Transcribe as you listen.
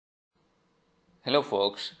Hello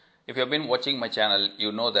folks, if you have been watching my channel,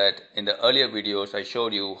 you know that in the earlier videos I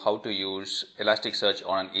showed you how to use Elasticsearch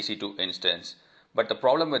on an EC2 instance. But the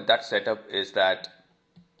problem with that setup is that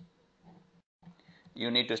you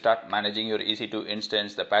need to start managing your EC2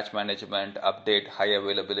 instance, the patch management, update, high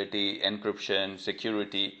availability, encryption,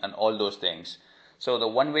 security, and all those things. So the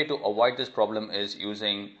one way to avoid this problem is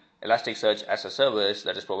using Elasticsearch as a service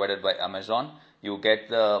that is provided by Amazon. You get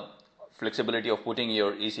the flexibility of putting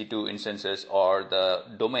your EC2 instances or the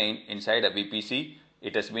domain inside a VPC.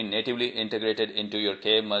 It has been natively integrated into your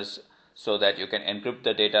KMS so that you can encrypt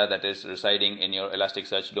the data that is residing in your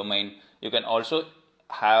Elasticsearch domain. You can also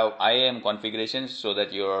have IAM configurations so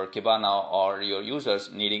that your Kibana or your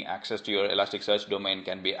users needing access to your Elasticsearch domain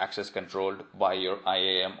can be access controlled by your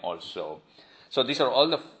IAM also. So these are all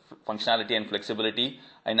the functionality and flexibility.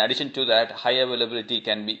 In addition to that, high availability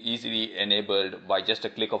can be easily enabled by just a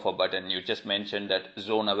click of a button. You just mentioned that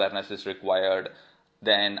zone awareness is required.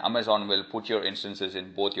 Then Amazon will put your instances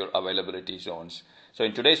in both your availability zones. So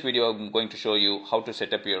in today's video, I'm going to show you how to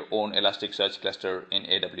set up your own Elasticsearch cluster in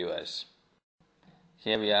AWS.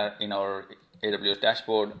 Here we are in our AWS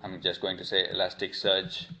dashboard. I'm just going to say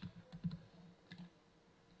Elasticsearch.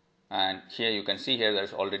 And here you can see here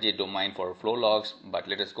there's already a domain for flow logs, but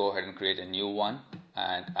let us go ahead and create a new one,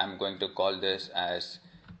 and I'm going to call this as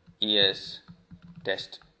ES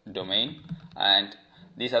test domain. And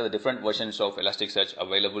these are the different versions of Elasticsearch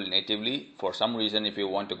available natively. For some reason, if you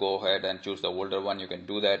want to go ahead and choose the older one, you can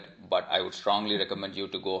do that, but I would strongly recommend you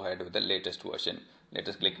to go ahead with the latest version. Let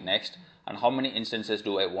us click next. And how many instances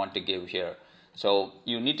do I want to give here? So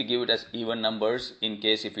you need to give it as even numbers in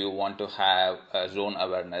case if you want to have a zone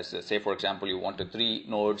awareness. Say for example you want 3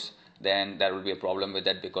 nodes, then there will be a problem with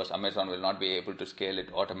that because Amazon will not be able to scale it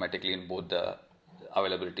automatically in both the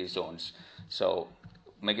availability zones. So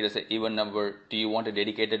make it as an even number. Do you want a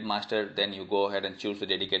dedicated master? Then you go ahead and choose the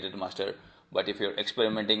dedicated master. But if you're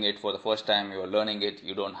experimenting it for the first time, you're learning it,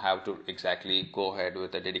 you don't have to exactly go ahead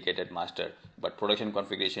with a dedicated master. But production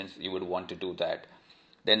configurations, you would want to do that.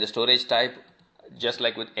 Then the storage type, just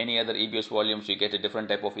like with any other EBS volumes, you get a different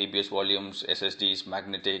type of EBS volumes, SSDs,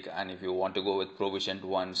 magnetic, and if you want to go with provisioned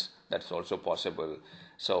ones, that's also possible.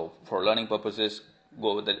 So for learning purposes,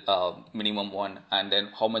 go with the minimum one, and then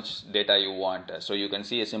how much data you want. So you can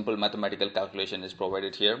see a simple mathematical calculation is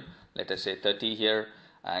provided here. Let us say 30 here,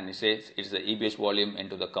 and it says it's the EBS volume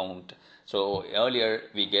into the count. So earlier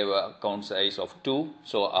we gave a count size of 2,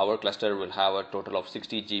 so our cluster will have a total of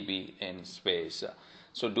 60 GB in space.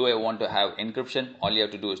 So do I want to have encryption? All you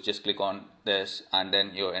have to do is just click on this and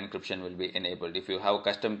then your encryption will be enabled. If you have a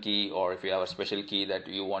custom key or if you have a special key that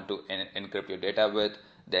you want to encrypt your data with,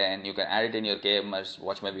 then you can add it in your KMS,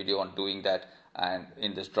 watch my video on doing that, and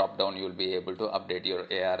in this drop down you will be able to update your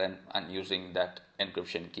ARN and using that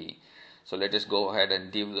encryption key. So let us go ahead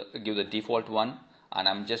and give the default one, and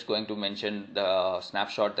I'm just going to mention the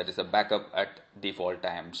snapshot, that is the backup at default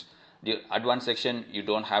times. The advanced section, you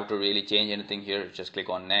don't have to really change anything here, just click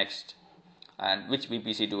on next. And which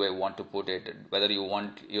VPC do I want to put it, whether you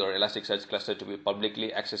want your Elasticsearch cluster to be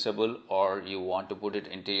publicly accessible or you want to put it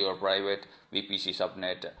into your private VPC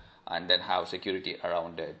subnet and then have security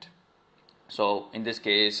around it. So in this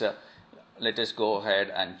case, let us go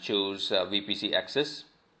ahead and choose VPC access.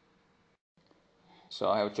 So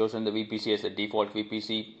I have chosen the VPC as the default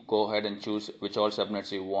VPC. Go ahead and choose which all subnets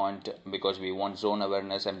you want. Because we want zone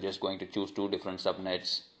awareness, I'm just going to choose 2 different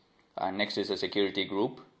subnets. And next is a security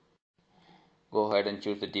group. Go ahead and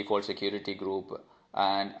choose the default security group,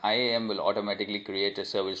 and IAM will automatically create a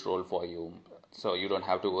service role for you. So you don't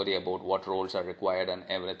have to worry about what roles are required and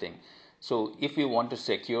everything. So if you want to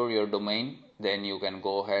secure your domain, then you can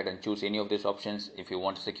go ahead and choose any of these options. If you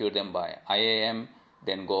want to secure them by IAM,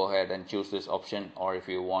 then go ahead and choose this option, or if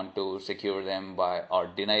you want to secure them by or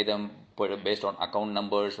deny them based on account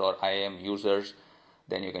numbers or IAM users,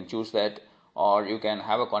 then you can choose that, or you can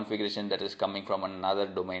have a configuration that is coming from another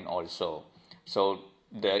domain also. So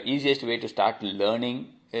the easiest way to start learning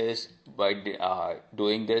is by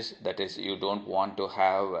doing this, that is you don't want to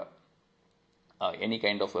have any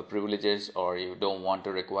kind of privileges, or you don't want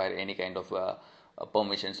to require any kind of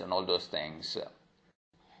permissions and all those things.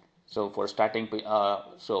 So for starting,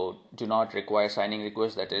 so do not require signing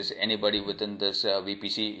request, that is anybody within this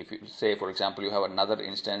VPC. If you say for example you have another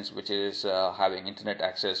instance which is having internet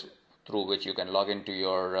access through which you can log into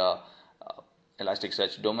your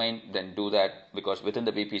Elasticsearch domain, then do that, because within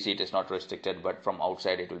the VPC it is not restricted, but from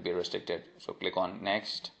outside it will be restricted. So click on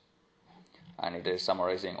next, and it is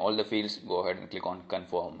summarizing all the fields. Go ahead and click on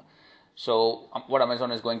confirm. So what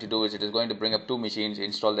Amazon is going to do is it is going to bring up two machines,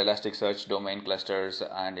 install the Elasticsearch domain clusters,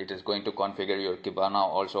 and it is going to configure your Kibana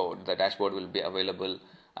also. The dashboard will be available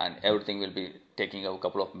and everything will be taking a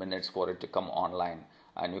couple of minutes for it to come online.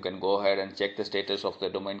 And you can go ahead and check the status of the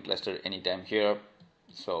domain cluster anytime here.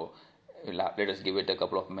 So let us give it a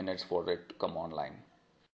couple of minutes for it to come online.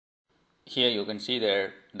 Here you can see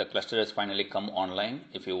there the cluster has finally come online.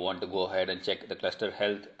 If you want to go ahead and check the cluster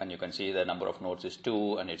health, and you can see the number of nodes is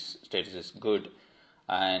 2 and its status is good.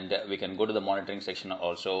 And we can go to the monitoring section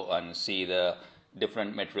also and see the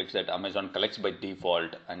different metrics that Amazon collects by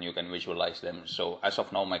default, and you can visualize them. So as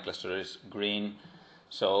of now my cluster is green.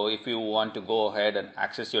 So if you want to go ahead and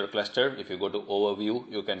access your cluster, if you go to overview,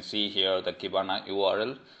 you can see here the Kibana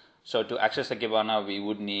URL. So to access the Kibana, we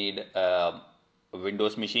would need a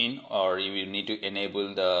Windows machine, or you need to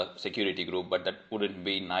enable the security group, but that wouldn't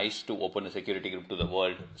be nice to open the security group to the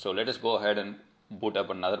world. So let us go ahead and boot up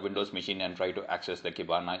another Windows machine and try to access the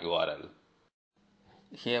Kibana URL.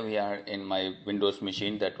 Here we are in my Windows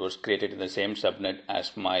machine that was created in the same subnet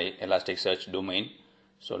as my Elasticsearch domain.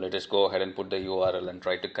 So let us go ahead and put the URL and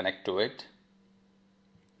try to connect to it.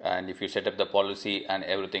 And if you set up the policy and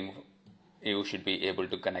everything, you should be able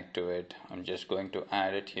to connect to it. I'm just going to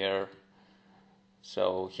add it here.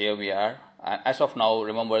 So here we are. As of now,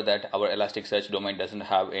 remember that our Elasticsearch domain doesn't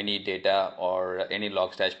have any data or any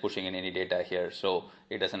logstash pushing in any data here. So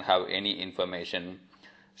it doesn't have any information.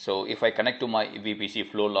 So if I connect to my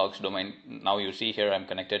VPC flow logs domain, now you see here I'm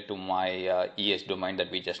connected to my ES domain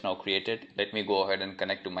that we just now created. Let me go ahead and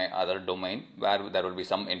connect to my other domain where there will be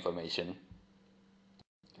some information.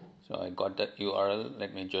 So I got the URL.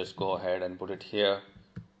 Let me just go ahead and put it here.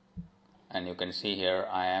 And you can see here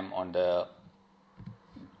I am on the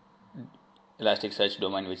Elasticsearch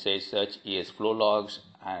domain which says search ES flow logs,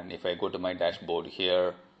 and if I go to my dashboard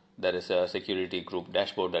here, there is a security group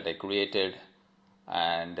dashboard that I created,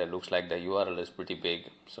 and it looks like the URL is pretty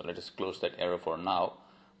big. So let us close that error for now.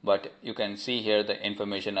 But you can see here the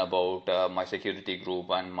information about my security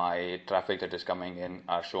group and my traffic that is coming in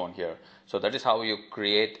are shown here. So that is how you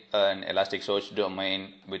create an Elasticsearch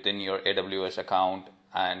domain within your AWS account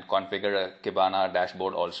and configure a Kibana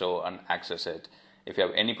dashboard also and access it. If you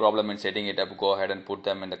have any problem in setting it up, go ahead and put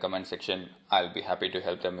them in the comment section. I'll be happy to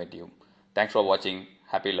help them with you. Thanks for watching.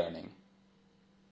 Happy learning.